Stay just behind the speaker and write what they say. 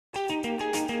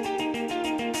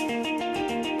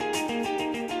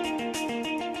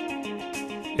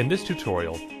In this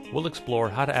tutorial, we'll explore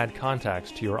how to add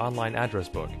contacts to your online address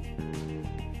book.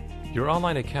 Your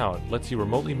online account lets you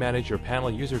remotely manage your panel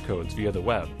user codes via the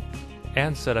web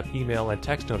and set up email and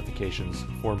text notifications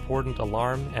for important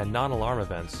alarm and non-alarm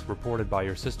events reported by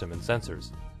your system and sensors.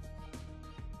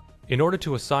 In order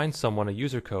to assign someone a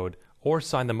user code or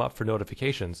sign them up for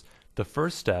notifications, the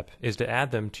first step is to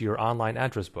add them to your online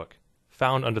address book,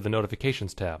 found under the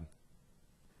Notifications tab.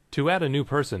 To add a new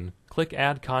person, click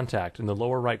Add Contact in the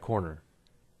lower right corner.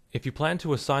 If you plan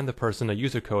to assign the person a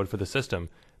user code for the system,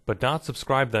 but not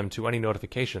subscribe them to any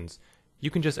notifications,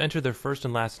 you can just enter their first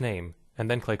and last name,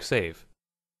 and then click Save.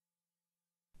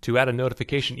 To add a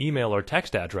notification email or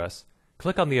text address,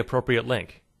 click on the appropriate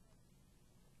link.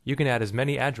 You can add as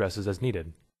many addresses as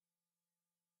needed.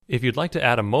 If you'd like to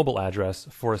add a mobile address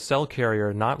for a cell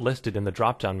carrier not listed in the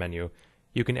drop-down menu,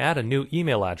 you can add a new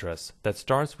email address that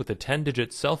starts with a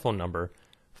 10-digit cell phone number,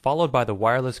 followed by the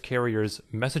wireless carrier's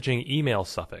messaging email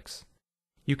suffix.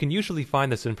 You can usually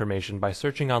find this information by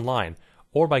searching online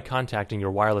or by contacting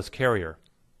your wireless carrier.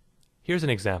 Here's an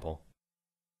example.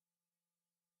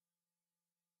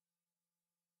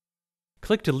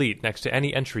 Click Delete next to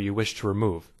any entry you wish to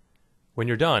remove. When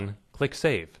you're done, click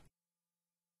Save.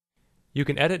 You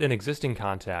can edit an existing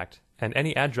contact and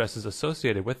any addresses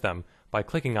associated with them by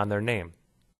clicking on their name.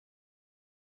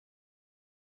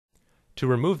 To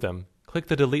remove them, click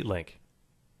the Delete link.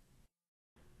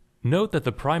 Note that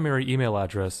the primary email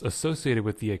address associated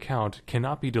with the account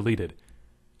cannot be deleted.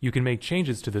 You can make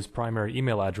changes to this primary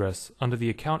email address under the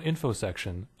Account Info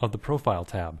section of the Profile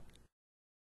tab.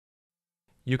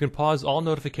 You can pause all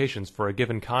notifications for a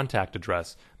given contact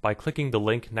address by clicking the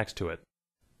link next to it.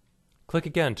 Click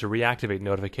again to reactivate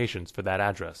notifications for that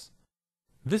address.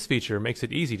 This feature makes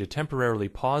it easy to temporarily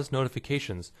pause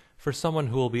notifications for someone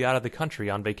who will be out of the country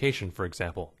on vacation, for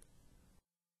example.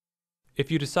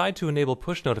 If you decide to enable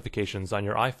push notifications on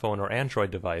your iPhone or Android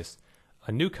device,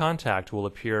 a new contact will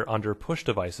appear under Push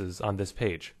Devices on this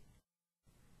page.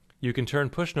 You can turn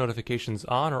push notifications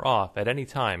on or off at any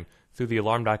time through the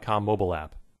Alarm.com mobile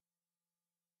app.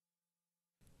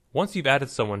 Once you've added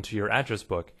someone to your address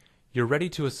book, you're ready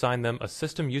to assign them a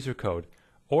system user code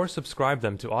or subscribe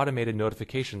them to automated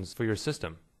notifications for your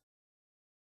system.